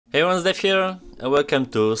Hey everyone, Dev here, and welcome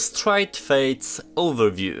to Stride Fate's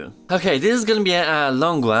overview. Okay, this is gonna be a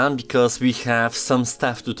long one because we have some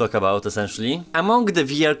stuff to talk about essentially. Among the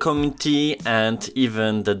VR community and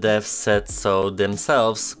even the devs said so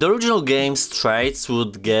themselves, the original game Strides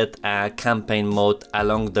would get a campaign mode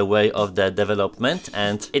along the way of the development,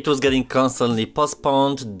 and it was getting constantly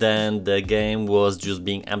postponed. Then the game was just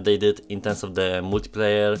being updated in terms of the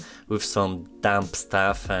multiplayer with some dumb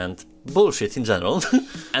stuff and bullshit in general.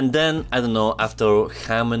 And then, I don't know, after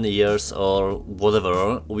how many years or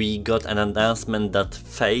whatever, we got an announcement that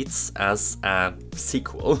Fates as a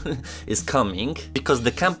sequel is coming, because the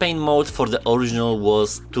campaign mode for the original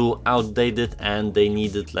was too outdated and they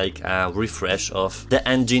needed like a refresh of the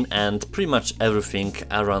engine and pretty much everything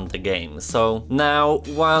around the game. So now,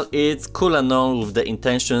 while it's cool and all with the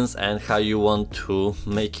intentions and how you want to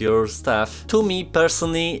make your stuff, to me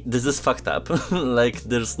personally this is fucked up. Like,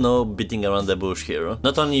 there's no beating around the bush here.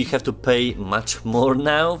 Not only you have to pay much more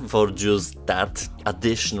now for just that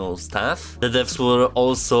additional stuff, the devs were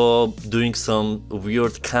also doing some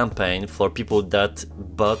weird campaign for people that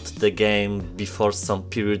bought the game before some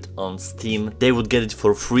period on Steam. They would get it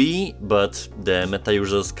for free, but the meta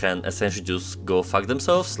users can essentially just go fuck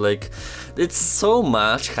themselves. Like, it's so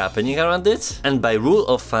much happening around it, and by rule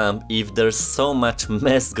of thumb, if there's so much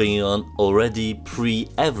mess going on already pre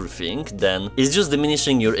everything, then it's just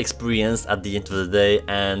diminishing your experience at the end of the day.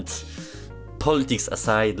 And politics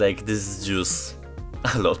aside, like, this is just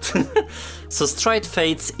a lot. So Stride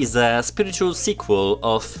Fates is a spiritual sequel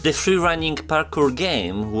of the free-running parkour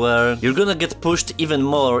game where you're gonna get pushed even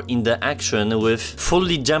more in the action with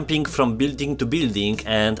fully jumping from building to building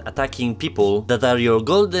and attacking people that are your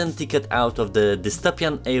golden ticket out of the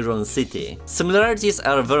dystopian Aeron city. Similarities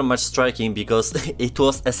are very much striking because it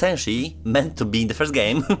was essentially meant to be in the first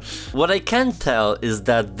game. What I can tell is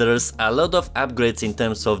that there's a lot of upgrades in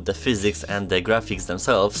terms of the physics and the graphics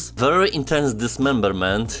themselves. Very intense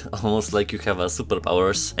dismemberment, almost like you have a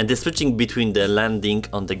superpowers, and the switching between the landing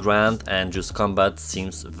on the ground and just combat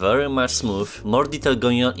seems very much smooth. More detail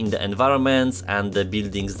going on in the environments and the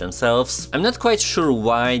buildings themselves. I'm not quite sure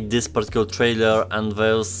why this particular trailer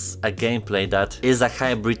unveils a gameplay that is a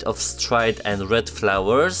hybrid of Stride and Red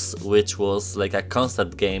Flowers, which was like a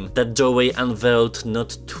concept game that Joey unveiled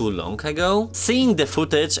not too long ago. Seeing the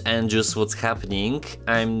footage and just what's happening,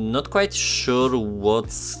 I'm not quite sure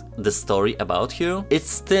what's the story about here. It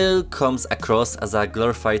still comes across as a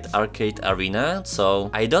glorified arcade arena,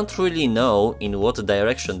 so I don't really know in what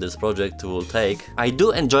direction this project will take. I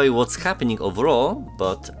do enjoy what's happening overall,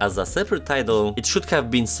 but as a separate title, it should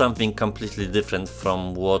have been something completely different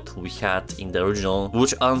from what we had in the original,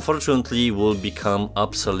 which unfortunately will become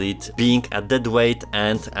obsolete, being a dead weight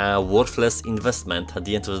and a worthless investment at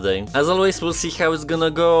the end of the day. As always, we'll see how it's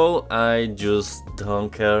gonna go. I just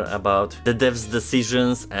don't care about the devs'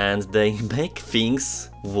 decisions, and they make things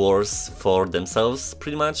worse for themselves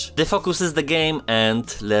pretty much. The focus is the game,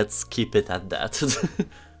 and let's keep it at that.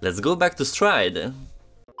 Let's go back to Stride.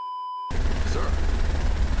 Sir,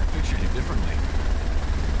 I pictured you differently.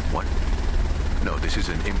 What? No, this is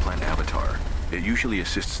an implant avatar. It usually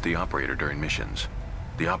assists the operator during missions.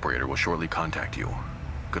 The operator will shortly contact you.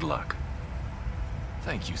 Good luck.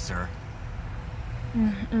 Thank you, sir.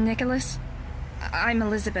 Nicholas? I'm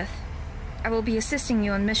Elizabeth. I will be assisting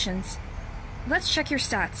you on missions. Let's check your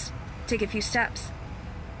stats. Take a few steps.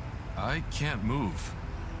 I can't move.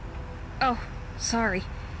 Oh, sorry.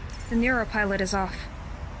 The neuropilot is off.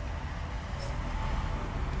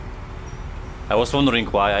 I was wondering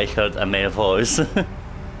why I heard a male voice.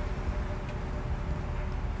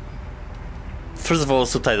 First of all,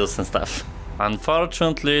 subtitles and stuff.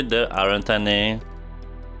 Unfortunately, there aren't any.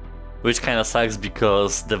 Which kinda sucks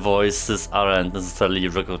because the voices aren't necessarily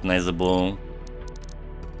recognizable.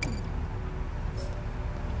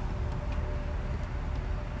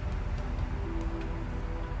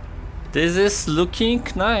 This is looking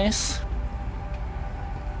nice.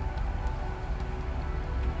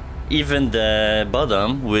 Even the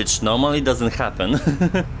bottom, which normally doesn't happen.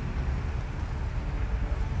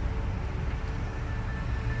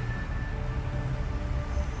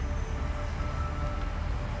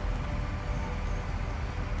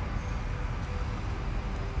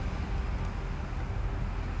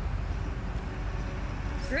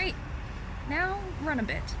 Great. Now, run a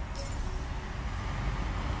bit.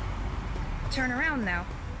 Turn around now.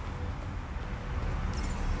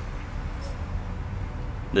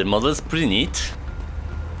 The model's pretty neat.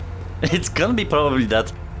 It's gonna be probably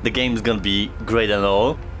that the game's gonna be great and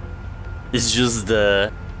all. It's just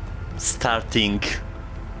the starting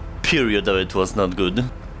period of it was not good.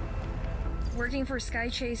 We're Working for Sky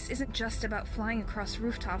Chase isn't just about flying across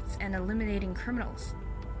rooftops and eliminating criminals.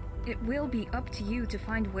 It will be up to you to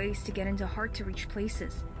find ways to get into hard-to-reach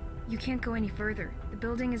places. You can't go any further. The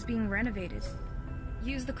building is being renovated.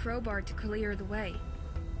 Use the crowbar to clear the way.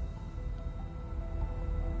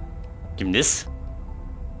 Give me this.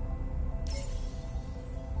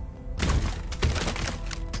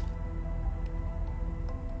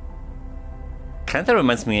 Kinda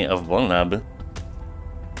reminds me of Volnab.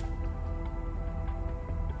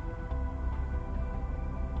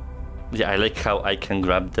 Yeah, I like how I can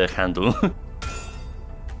grab the handle.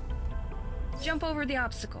 Jump over the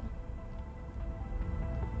obstacle.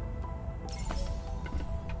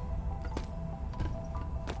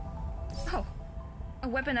 Oh, a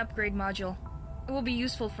weapon upgrade module. It will be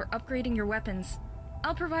useful for upgrading your weapons.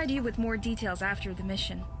 I'll provide you with more details after the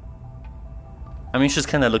mission. I mean, she's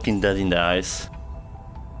kinda looking dead in the eyes.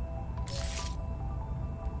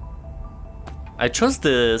 I chose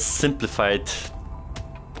the simplified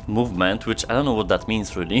movement, which I don't know what that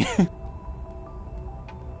means really.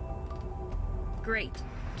 Great.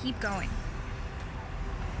 Keep going.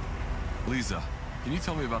 Lisa, can you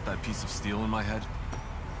tell me about that piece of steel in my head?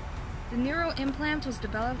 The neuro implant was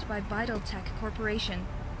developed by Vitaltech Corporation.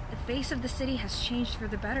 The face of the city has changed for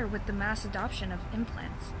the better with the mass adoption of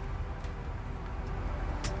implants.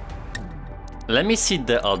 Let me see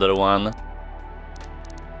the other one.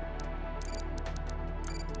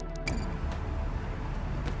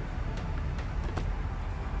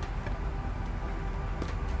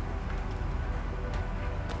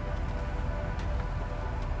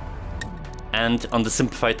 And on the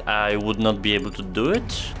simplified, I would not be able to do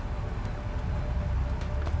it.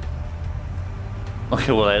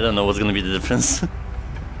 Okay, well, I don't know what's gonna be the difference.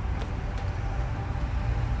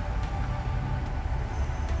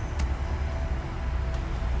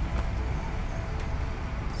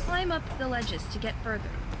 Climb up the ledges to get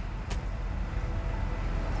further.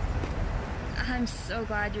 I'm so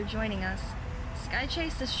glad you're joining us. Sky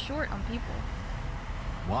Chase is short on people.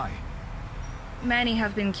 Why? Many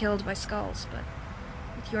have been killed by skulls, but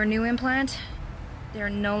with your new implant, they're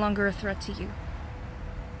no longer a threat to you.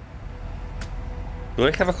 Do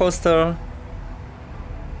I have a holster?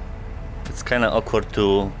 It's kinda awkward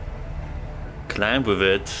to climb with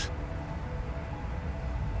it.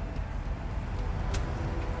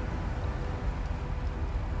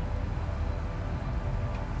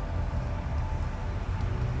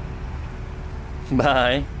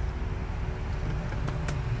 Bye.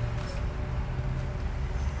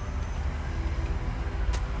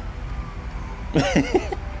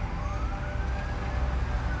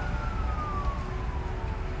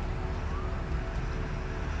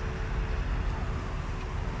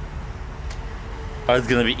 Oh, it's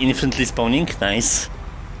gonna be infinitely spawning? Nice.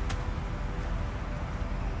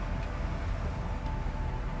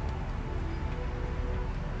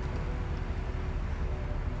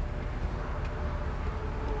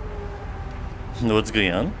 What's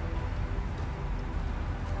going on?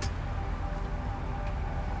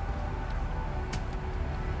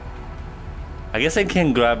 I guess I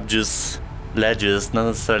can grab just ledges, not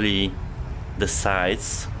necessarily the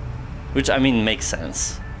sides, which I mean makes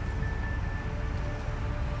sense.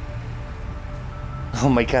 Oh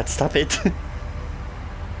my god, stop it!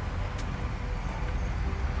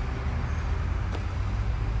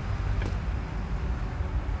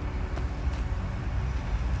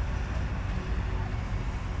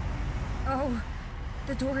 Oh,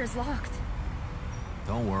 the door is locked.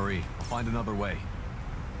 Don't worry, I'll find another way.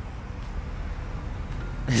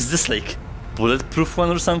 Is this like bulletproof one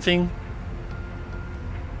or something?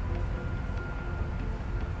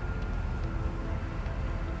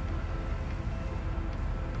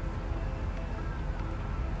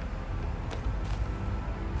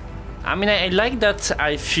 I mean, I like that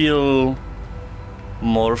I feel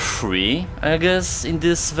more free, I guess, in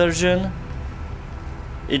this version.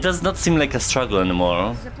 It does not seem like a struggle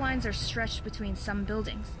anymore. Zip lines are stretched between some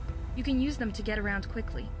buildings. You can use them to get around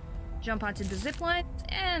quickly. Jump onto the zip line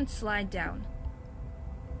and slide down.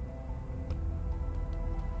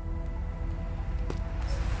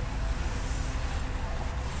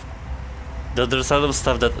 There's a lot of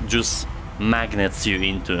stuff that just magnets you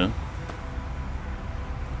into.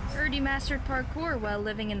 Already mastered parkour while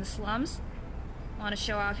living in the slums? Want to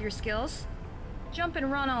show off your skills? Jump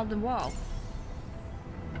and run on the wall.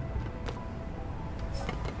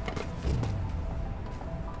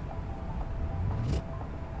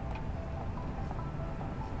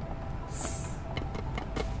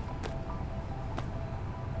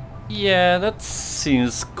 Yeah, that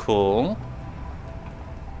seems cool.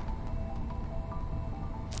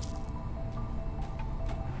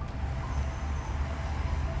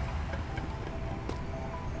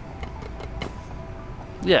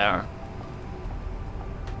 Yeah.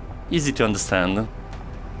 Easy to understand.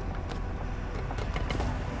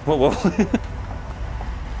 Whoa, whoa.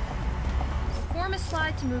 Form a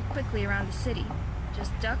slide to move quickly around the city.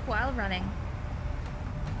 Just duck while running.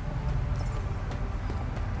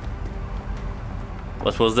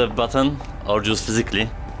 What was that button? Or just physically?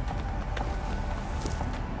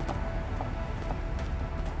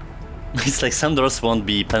 It's like some doors won't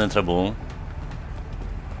be penetrable.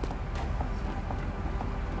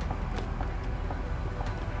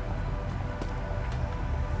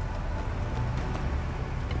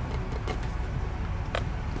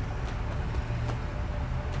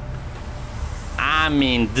 I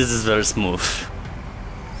mean, this is very smooth.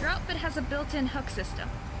 Your outfit has a built-in hook system.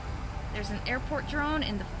 There's an airport drone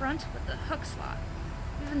in the front with a hook slot.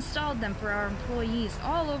 We've installed them for our employees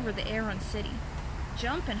all over the Aeron City.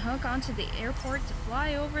 Jump and hook onto the airport to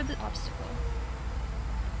fly over the obstacle.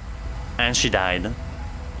 And she died.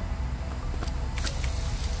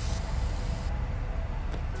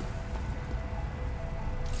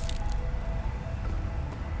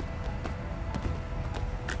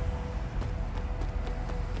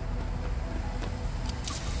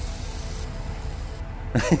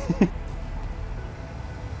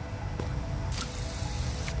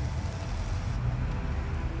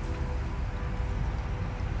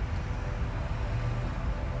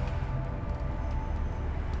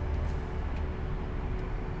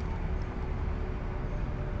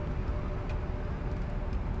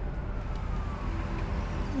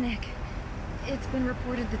 Nick, it's been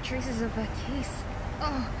reported the traces of a case.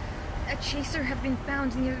 Oh, a chaser have been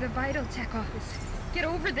found near the Vital Tech office. Get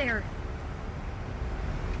over there!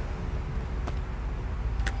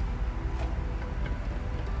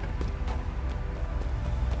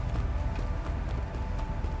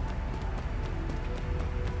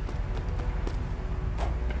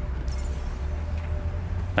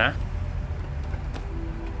 Huh?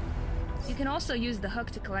 You can also use the hook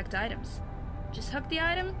to collect items. Just hook the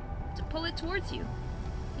item to pull it towards you.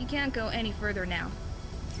 You can't go any further now.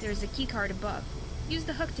 There's a keycard above. Use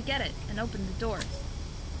the hook to get it and open the door.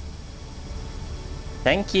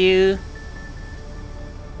 Thank you.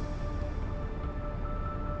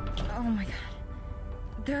 Oh my god.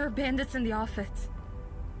 There are bandits in the office.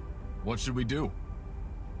 What should we do?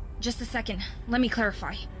 Just a second. Let me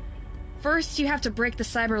clarify. First, you have to break the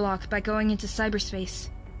cyberlock by going into cyberspace.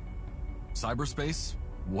 Cyberspace?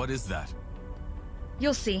 What is that?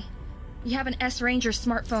 You'll see. You have an S-Ranger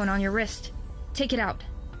smartphone on your wrist. Take it out.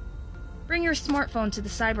 Bring your smartphone to the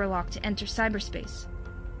cyberlock to enter cyberspace.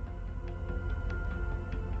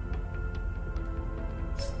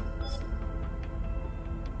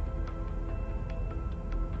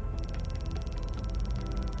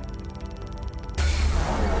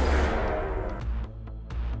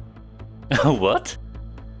 What?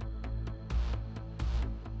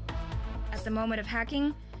 At the moment of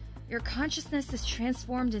hacking, your consciousness is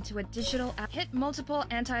transformed into a digital app. Hit multiple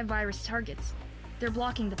antivirus targets. They're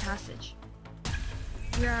blocking the passage.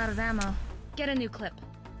 You're out of ammo. Get a new clip.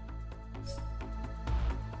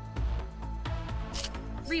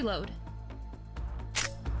 Reload.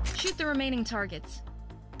 Shoot the remaining targets.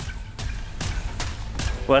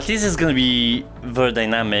 Well, at least it's gonna be very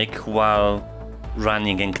dynamic while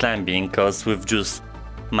running and climbing, because with just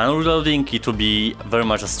manual loading it will be very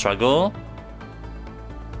much a struggle.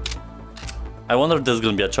 I wonder if there's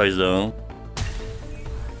gonna be a choice though.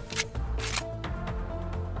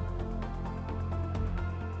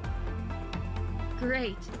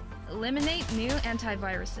 Great. Eliminate new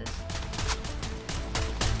antiviruses.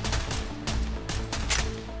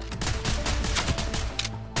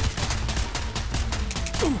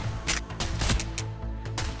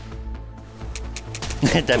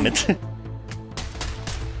 Damn it.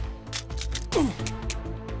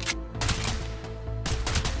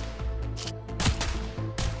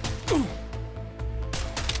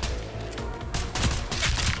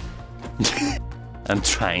 I'm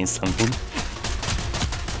trying something.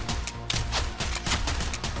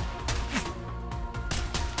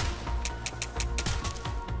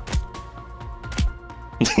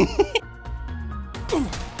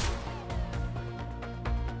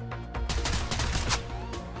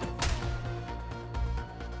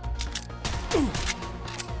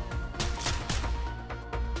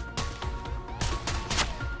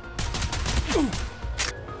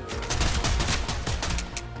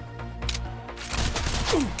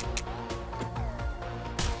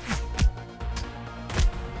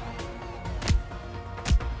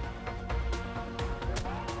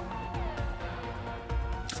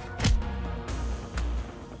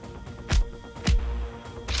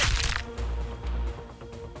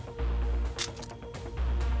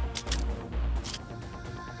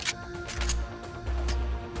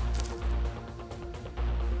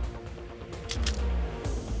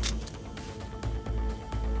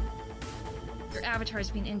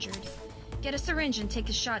 avatar's been injured. Get a syringe and take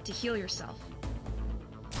a shot to heal yourself.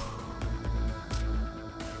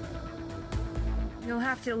 You'll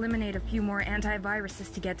have to eliminate a few more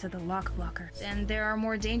antiviruses to get to the lock blocker. Then there are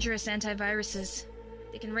more dangerous antiviruses.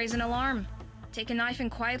 They can raise an alarm. Take a knife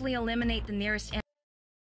and quietly eliminate the nearest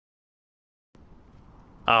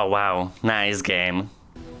Oh wow, nice game.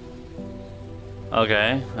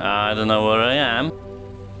 Okay, I don't know where I am.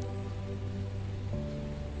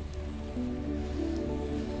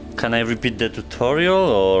 Can I repeat the tutorial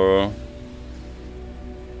or?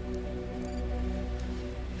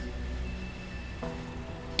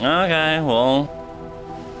 Okay, well,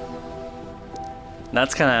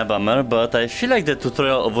 that's kinda a bummer, but I feel like the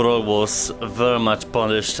tutorial overall was very much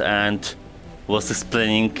polished and was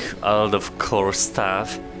explaining a lot of core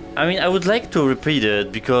stuff. I mean, I would like to repeat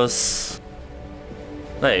it because...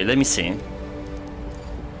 Hey, let me see.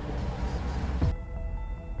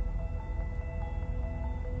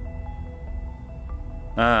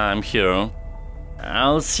 I'm here.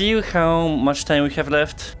 I'll see how much time we have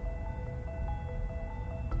left.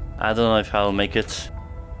 I don't know if I'll make it.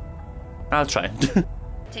 I'll try.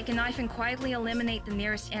 Take a knife and quietly eliminate the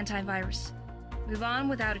nearest antivirus. Move on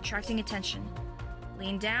without attracting attention.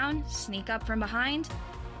 Lean down, sneak up from behind,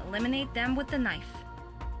 eliminate them with the knife.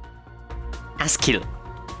 A skill.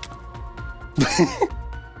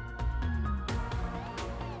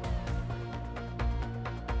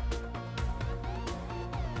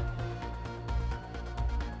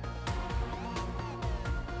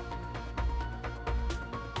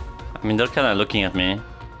 I mean, they're kind of looking at me.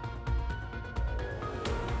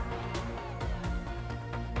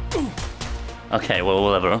 Okay, well,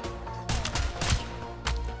 whatever.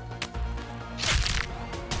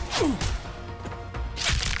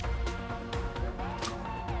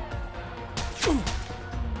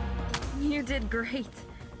 You did great.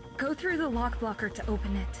 Go through the lock blocker to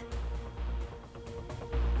open it.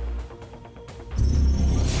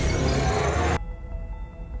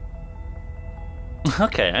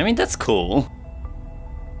 Okay, I mean, that's cool.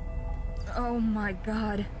 Oh my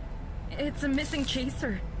god. It's a missing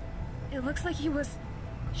chaser. It looks like he was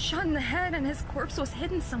shot in the head and his corpse was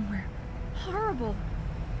hidden somewhere. Horrible.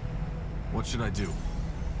 What should I do?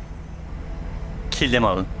 Kill them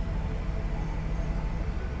all.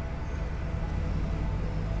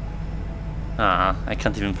 Ah, I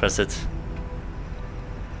can't even press it.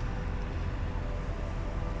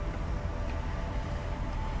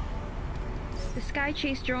 The Sky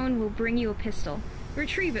Chase drone will bring you a pistol.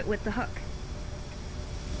 Retrieve it with the hook.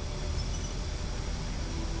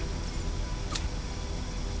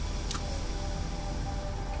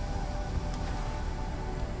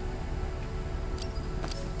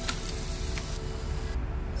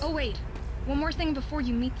 Oh wait, one more thing before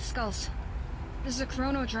you meet the skulls. This is a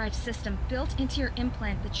chrono drive system built into your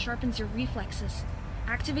implant that sharpens your reflexes.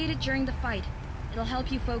 Activate it during the fight. It'll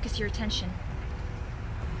help you focus your attention.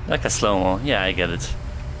 Like a slow-mo, yeah, I get it.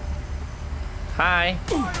 Hi!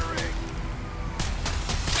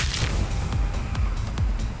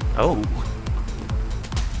 Oh!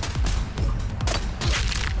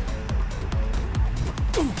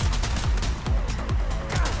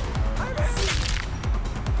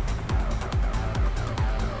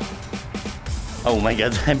 Oh my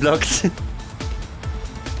god, I blocked.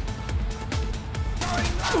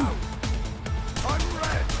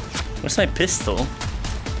 Where's my pistol?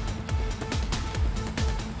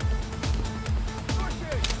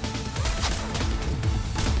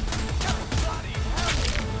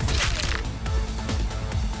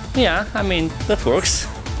 Yeah, I mean, that works.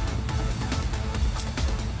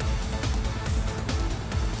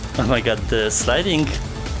 Oh my god, the sliding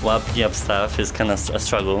while picking up stuff is kinda a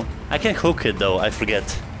struggle. I can hook it though, I forget.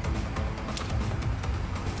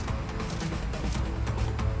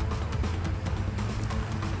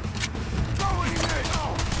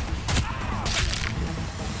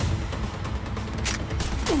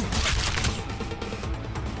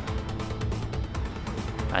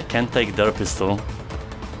 I can't take their pistol.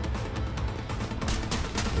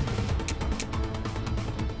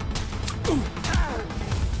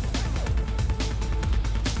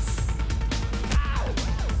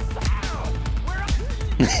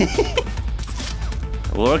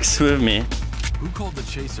 Works with me. Who called the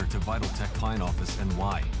chaser to Vital Tech client office and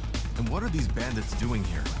why? And what are these bandits doing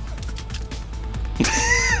here?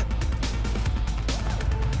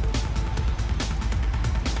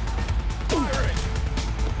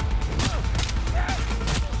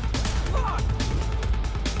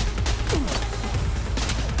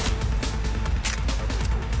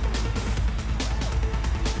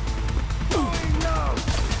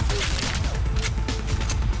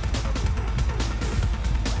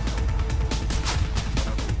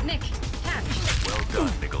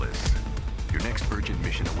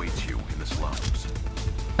 awaits you in the slums.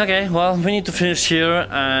 Okay, well, we need to finish here,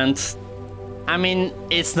 and I mean,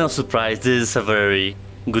 it's no surprise, this is a very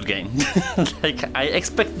good game. Like, I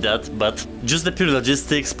expected that, but just the pure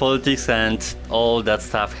logistics, politics, and all that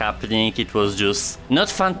stuff happening, it was just not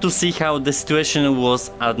fun to see how the situation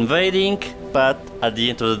was unveiling, but at the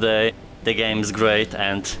end of the day, the game is great,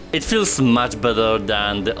 and it feels much better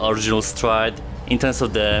than the original Stride. In terms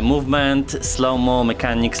of the movement, slow-mo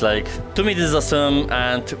mechanics, like, to me this is awesome,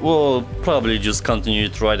 and we'll probably just continue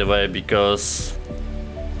it right away because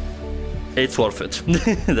it's worth it.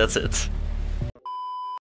 That's it.